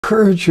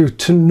encourage you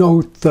to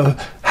note the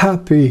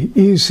happy,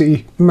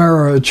 easy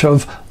marriage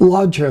of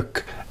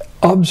logic,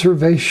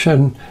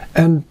 observation,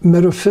 and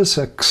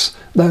metaphysics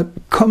that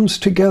comes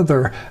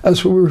together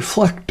as we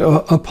reflect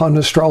upon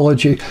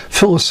astrology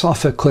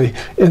philosophically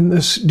in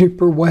this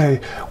deeper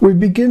way. We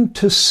begin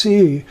to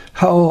see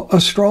how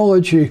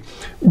astrology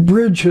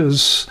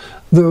bridges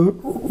the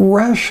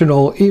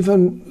rational,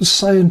 even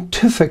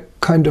scientific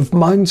kind of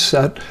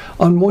mindset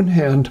on one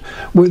hand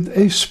with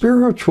a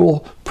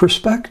spiritual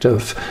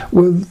perspective,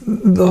 with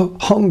the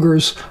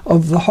hungers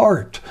of the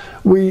heart.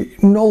 We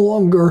no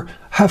longer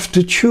have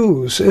to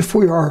choose. If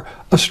we are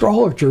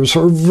astrologers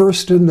or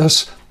versed in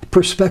this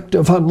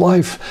perspective on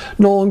life,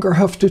 no longer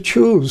have to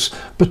choose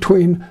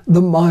between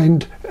the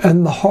mind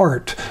and the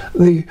heart.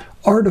 The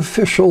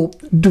artificial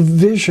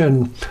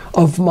division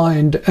of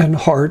mind and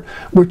heart,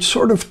 which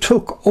sort of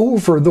took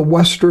over the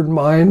Western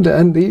mind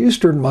and the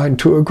Eastern mind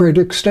to a great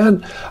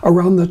extent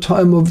around the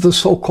time of the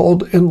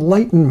so-called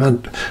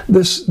Enlightenment,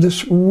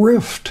 this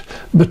rift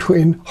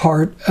between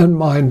heart and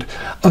mind.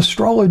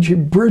 Astrology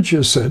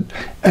bridges it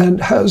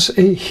and has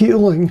a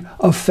healing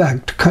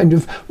effect, kind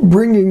of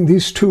bringing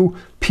these two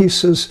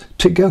pieces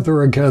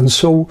together again,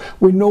 so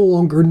we no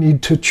longer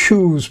need to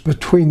choose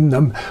between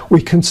them.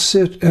 We can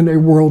sit in a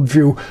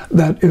worldview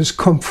that is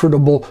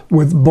comfortable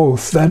with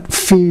both, that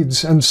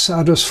feeds and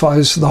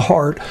satisfies the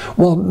heart,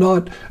 while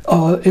not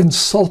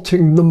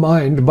insulting the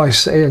mind by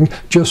saying,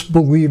 just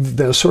believe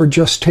this, or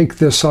just take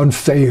this on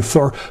faith,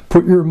 or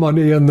put your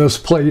money in this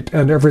plate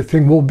and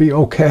everything will be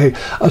okay.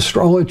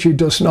 Astrology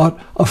does not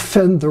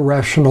offend the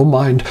rational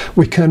mind.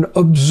 We can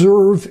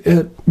observe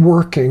it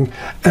working,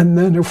 and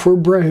then if we're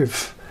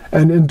brave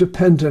and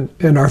independent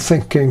in our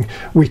thinking,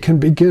 we can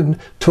begin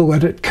to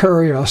let it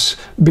carry us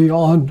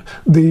beyond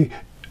the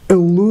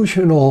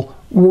illusional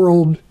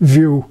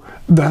worldview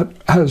that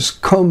has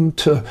come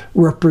to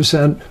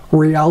represent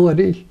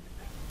reality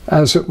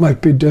as it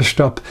might be dished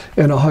up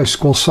in a high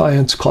school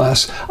science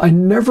class. I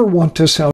never want to sound